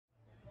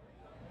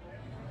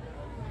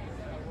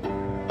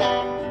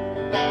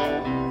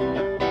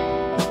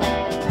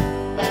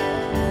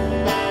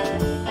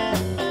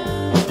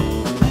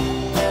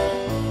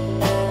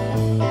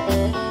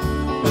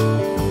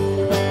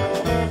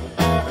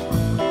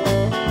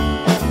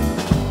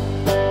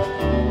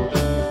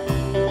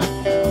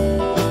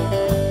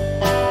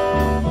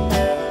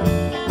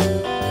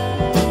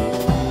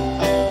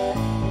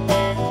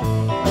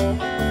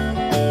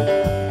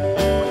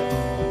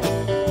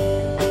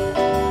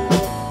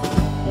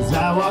As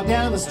I walk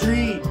down the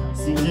street,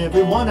 seems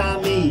everyone I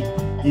meet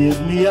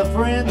gives me a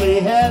friendly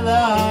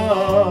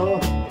hello.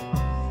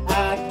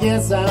 I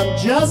guess I'm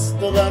just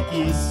a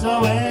lucky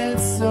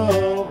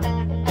so-and-so.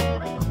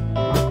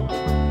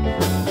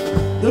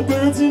 The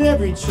birds in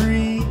every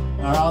tree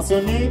are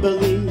also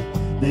neighborly.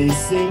 They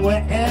sing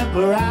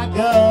wherever I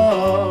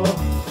go.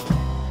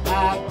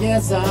 I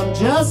guess I'm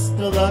just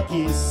a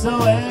lucky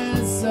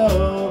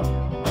so-and-so.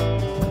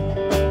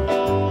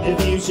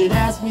 If you should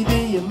ask me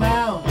the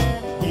amount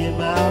in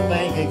my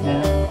bank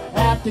account, I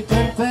have to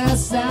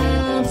confess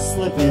I'm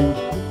slipping.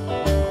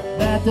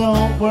 That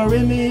don't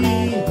worry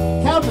me.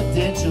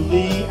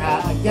 Confidentially,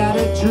 I got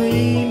a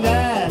dream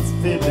that's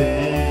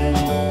fibbing.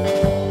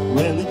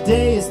 When the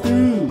day is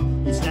through,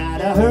 it's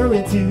not a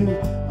hurry to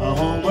a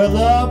home where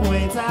love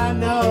waits, I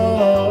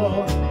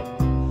know.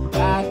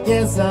 I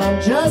guess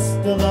I'm just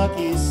a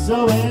lucky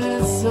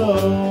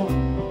so-and-so.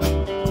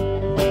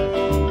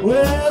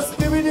 Well,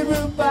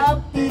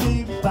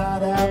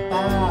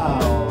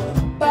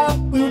 skibidi-boo-bop-biddy-ba-da-bow,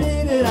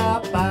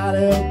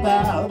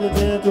 bop-boo-dee-dee-da-ba-da-bow,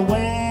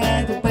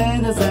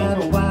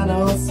 the-the-the-way-the-band-a-sound, why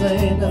don't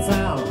say the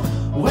sound?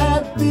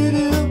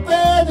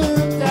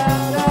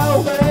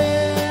 Wah-bidoo-ba-doo-da-da,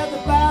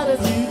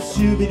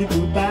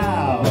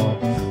 well-the-bodies-you-shoo-biddy-boo-bow,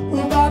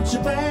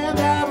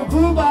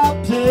 boo-bop-shabam-da-ba-boo-bop,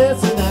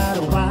 pissing out a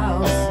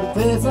while, so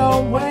piss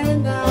on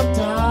when I'm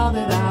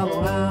turning out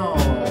around.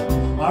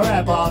 All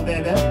right, Paul,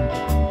 baby.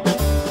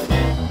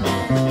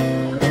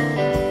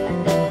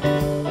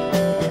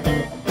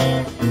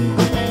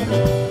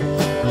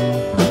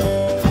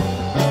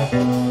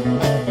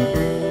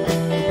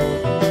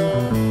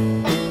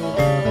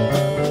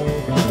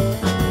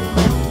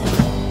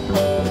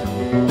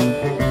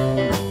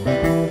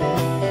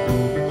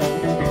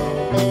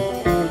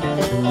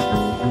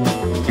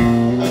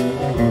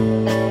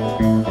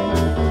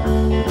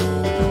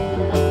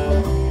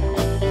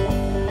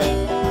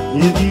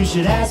 If you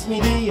should ask me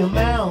the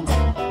amount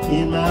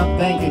in my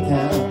bank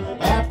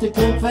account, I have to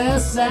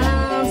confess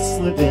I'm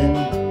slipping.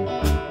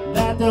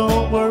 That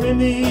don't worry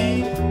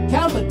me.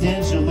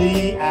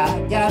 Confidentially,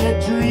 I got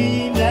a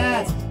dream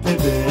that's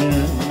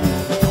fibbing.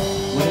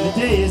 When the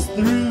day is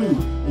through,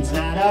 it's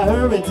not a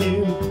hurry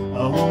to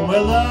a home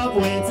where love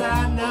waits,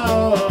 I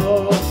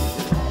know.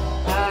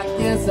 I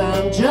guess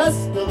I'm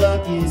just a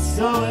lucky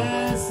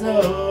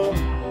so-and-so.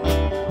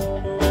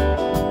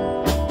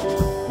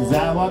 As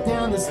I walk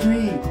down the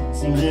street,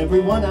 seems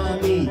everyone I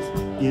meet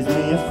gives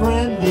me a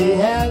friendly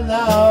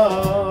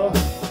hello.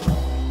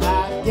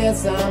 I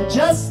guess I'm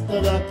just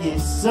a lucky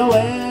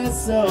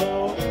so-and-so.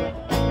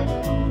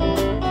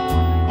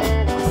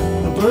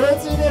 The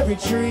birds in every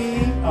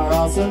tree are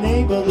also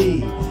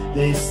neighborly.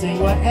 They sing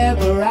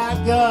wherever I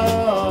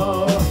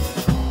go.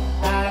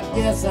 I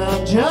guess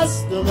I'm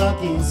just a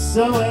lucky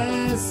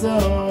so-and-so.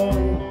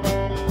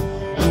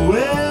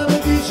 Well,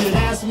 if you should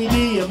ask me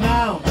the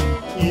amount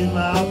in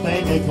my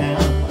bank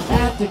account, I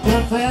have to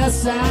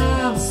confess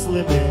I'm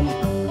slipping.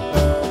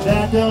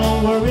 That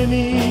don't worry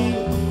me.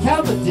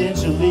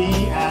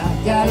 Confidentially, I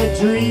got a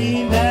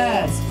dream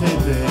that's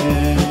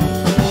fibbing.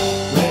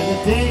 When the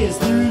day is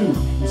through,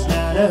 it's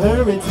not a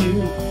hurry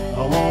to a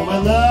home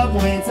where love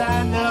waits,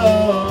 I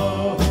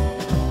know.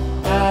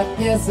 I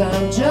guess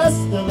I'm just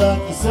a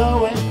lucky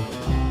so-and.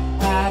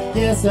 I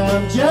guess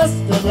I'm just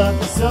a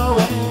lucky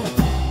so-and.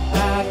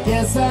 I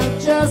guess I'm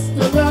just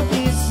a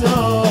lucky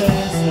so-and.